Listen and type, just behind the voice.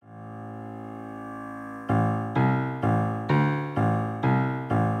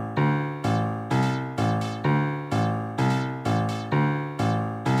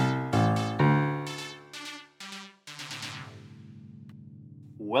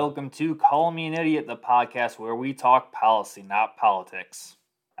Welcome to Call Me an Idiot, the podcast where we talk policy, not politics.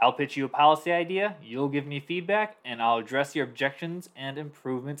 I'll pitch you a policy idea, you'll give me feedback, and I'll address your objections and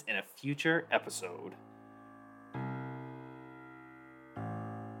improvements in a future episode.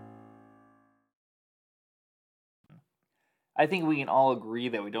 I think we can all agree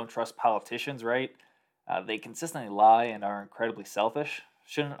that we don't trust politicians, right? They consistently lie and are incredibly selfish.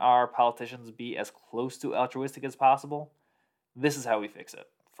 Shouldn't our politicians be as close to altruistic as possible? This is how we fix it.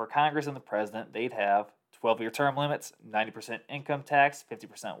 For Congress and the president, they'd have 12-year term limits, 90% income tax,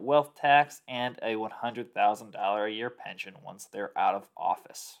 50% wealth tax, and a $100,000 a year pension once they're out of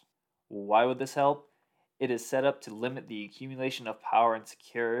office. Why would this help? It is set up to limit the accumulation of power and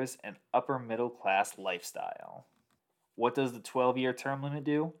secures an upper middle class lifestyle. What does the 12-year term limit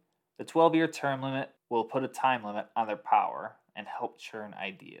do? The 12-year term limit will put a time limit on their power and help churn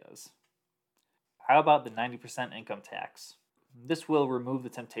ideas. How about the 90% income tax? This will remove the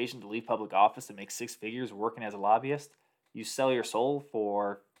temptation to leave public office and make six figures working as a lobbyist. You sell your soul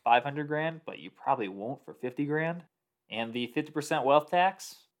for $500,000, but you probably won't for $50,000. And the 50% wealth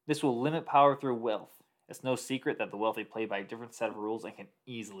tax? This will limit power through wealth. It's no secret that the wealthy play by a different set of rules and can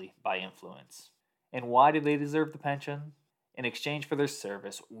easily buy influence. And why do they deserve the pension? In exchange for their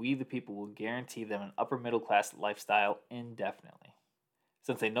service, we the people will guarantee them an upper middle class lifestyle indefinitely.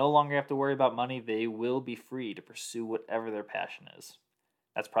 Since they no longer have to worry about money, they will be free to pursue whatever their passion is.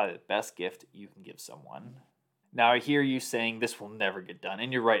 That's probably the best gift you can give someone. Now, I hear you saying this will never get done,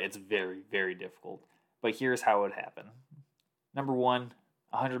 and you're right, it's very, very difficult. But here's how it would happen. Number one,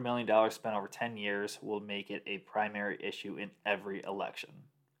 $100 million spent over 10 years will make it a primary issue in every election.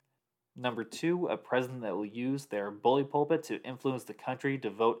 Number two, a president that will use their bully pulpit to influence the country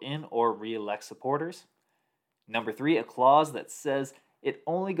to vote in or re-elect supporters. Number three, a clause that says it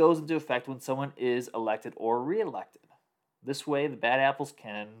only goes into effect when someone is elected or re-elected. This way, the bad apples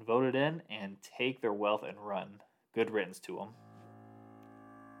can vote it in and take their wealth and run. Good riddance to them.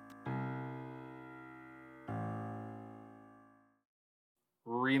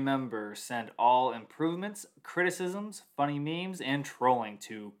 Remember, send all improvements, criticisms, funny memes, and trolling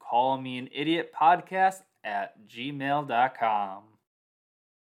to callmeanidiotpodcast@gmail.com.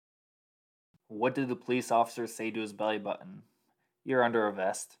 What did the police officer say to his belly button? You're under a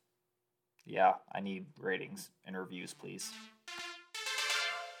vest. Yeah, I need ratings and reviews, please.